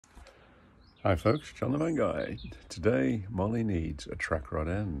Hi folks, John the Van Guy. Today Molly needs a track rod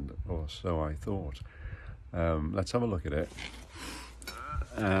end, or so I thought. Let's have a look at it.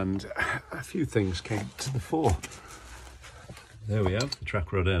 And a few things came to the fore. There we have the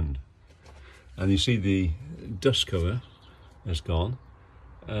track rod end. And you see the dust cover has gone.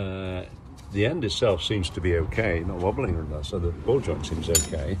 The end itself seems to be okay, not wobbling or that, so the ball joint seems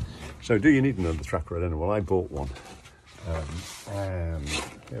okay. So do you need another track rod end? Well, I bought one. And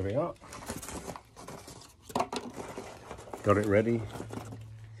here we are. Got it ready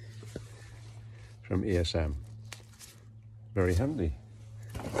from ESM. Very handy.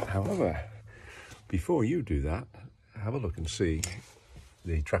 However, before you do that, have a look and see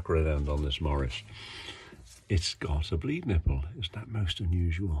the track rod end on this Morris. It's got a bleed nipple. Isn't that most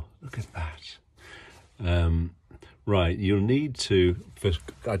unusual? Look at that. Right, you'll need to, first,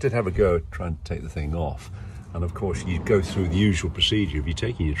 I did have a go at trying to take the thing off. And of course, you go through the usual procedure of you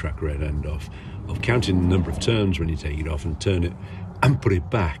taking your track rod end off, of counting the number of turns when you take it off and turn it and put it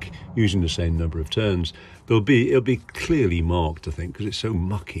back using the same number of turns. It'll be clearly marked, I think, because it's so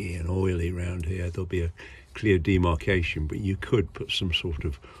mucky and oily around here. There'll be a clear demarcation, but you could put some sort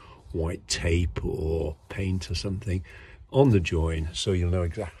of white tape or paint or something on the join so you'll know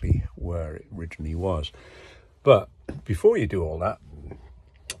exactly where it originally was. But before you do all that,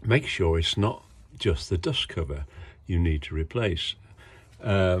 make sure it's not just the dust cover you need to replace.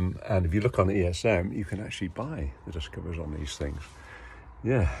 And if you look on ESM, you can actually buy the dust covers on these things.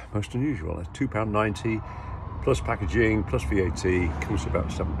 Yeah, most unusual. It's £2.90 plus packaging, plus VAT, comes to about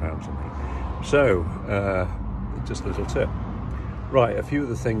 £7 something. So, just a little tip. Right, a few of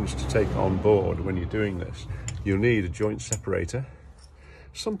the things to take on board when you're doing this. You'll need a joint separator.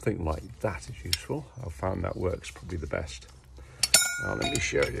 Something like that is useful. I've found that works probably the best. Now let me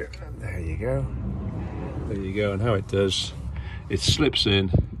show you. There you go. There you go. And how it does, it slips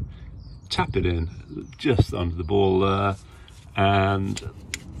in, tap it in just under the ball there, and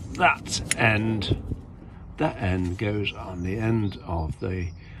that end goes on the end of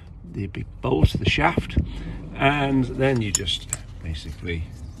the big bolt, the shaft, and then you just basically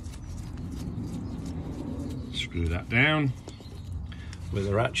screw that down with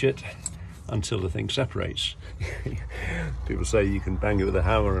a ratchet until the thing separates. People say you can bang it with a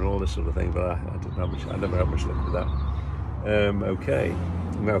hammer and all this sort of thing, but I never had much luck with that. Okay,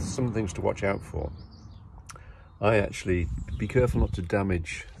 now some things to watch out for. Be careful not to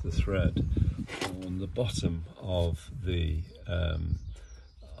damage the thread on the bottom of the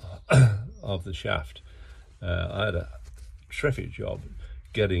shaft. I had a terrific job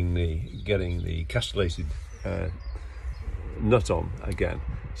getting the castellated nut on again.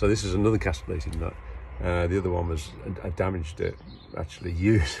 So this is another castellated nut. The other one was, I damaged it, actually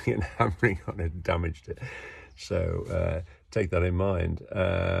using and hammering on it, damaged it. So take that in mind.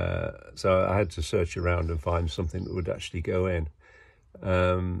 So I had to search around and find something that would actually go in.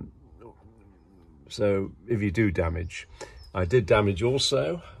 So if you do damage, I did damage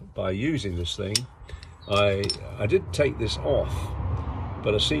also by using this thing. I did take this off,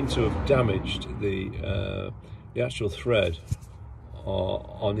 but I seem to have damaged the actual thread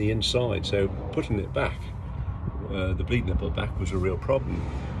on the inside, so putting it back, the bleed nipple back, was a real problem.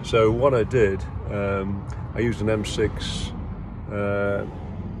 So what I did, I used an M6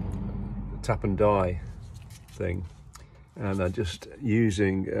 tap and die thing, and I just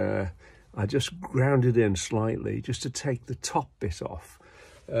ground it in slightly just to take the top bit off,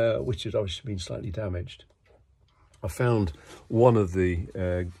 which had obviously been slightly damaged. I found one of the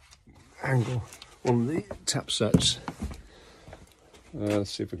tap sets.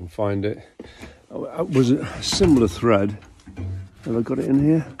 Let's see if I can find it. It was a similar thread. Have I got it in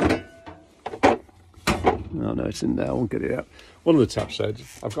here? No, it's in there. I won't get it out. One of the tap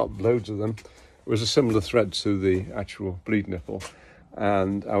sets, I've got loads of them. It was a similar thread to the actual bleed nipple,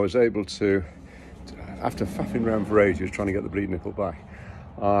 and I was able to, after faffing around for ages trying to get the bleed nipple back,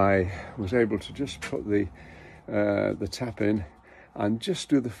 I was able to just put the tap in and just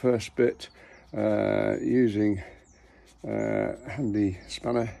do the first bit using handy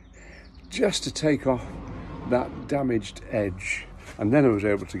spanner just to take off that damaged edge, and then I was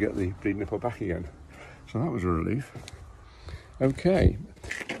able to get the bleed nipple back again. So that was a relief. Okay,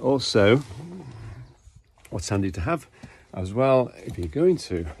 also what's handy to have as well, if you're going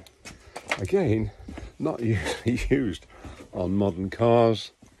to, again, not usually used on modern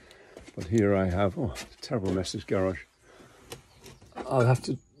cars, but here I have, terrible mess, this garage. I'll have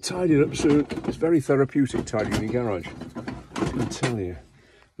to tidy it up soon. It's very therapeutic tidying the garage, I can tell you.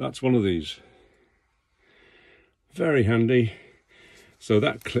 That's one of these. Very handy. So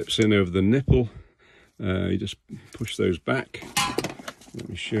that clips in over the nipple. You just push those back. Let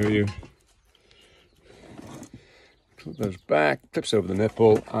me show you. goes back, clips over the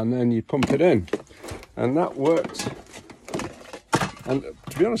nipple, and then you pump it in. And that worked. And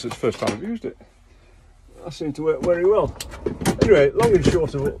to be honest, it's the first time I've used it. That seemed to work very well. Anyway, long and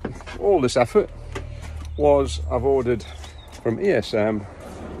short of all this effort was I've ordered from ESM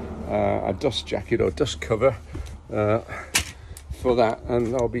a dust jacket or dust cover for that,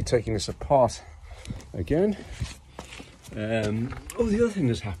 and I'll be taking this apart again. Oh, the other thing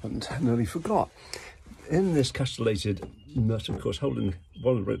that's happened, I nearly forgot. In this castellated nut, of course, holding,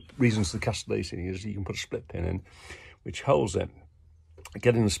 one of the reasons for the castellating is you can put a split pin in, which holds it.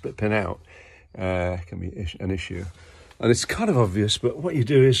 Getting the split pin out can be an issue. And it's kind of obvious, but what you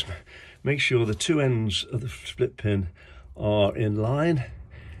do is make sure the two ends of the split pin are in line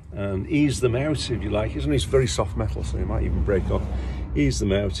and ease them out, if you like. It's only very soft metal, so it might even break off. Ease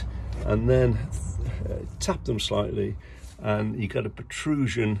them out and then tap them slightly, and you get a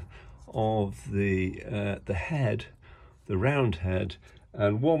protrusion of the head, the round head,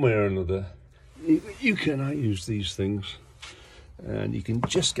 and one way or another you can use these things, and you can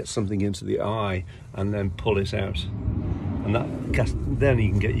just get something into the eye and then pull it out, and then you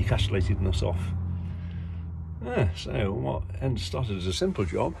can get your castellated nut off. So what started as a simple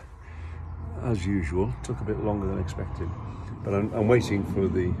job, as usual, took a bit longer than expected, but I'm waiting for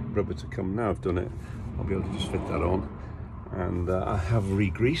the rubber to come. Now I've done it, I'll be able to just fit that on, and I have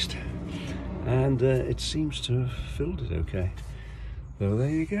re-greased, and it seems to have filled it okay. So there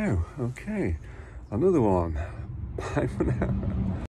you go. Okay, another one. Bye for now.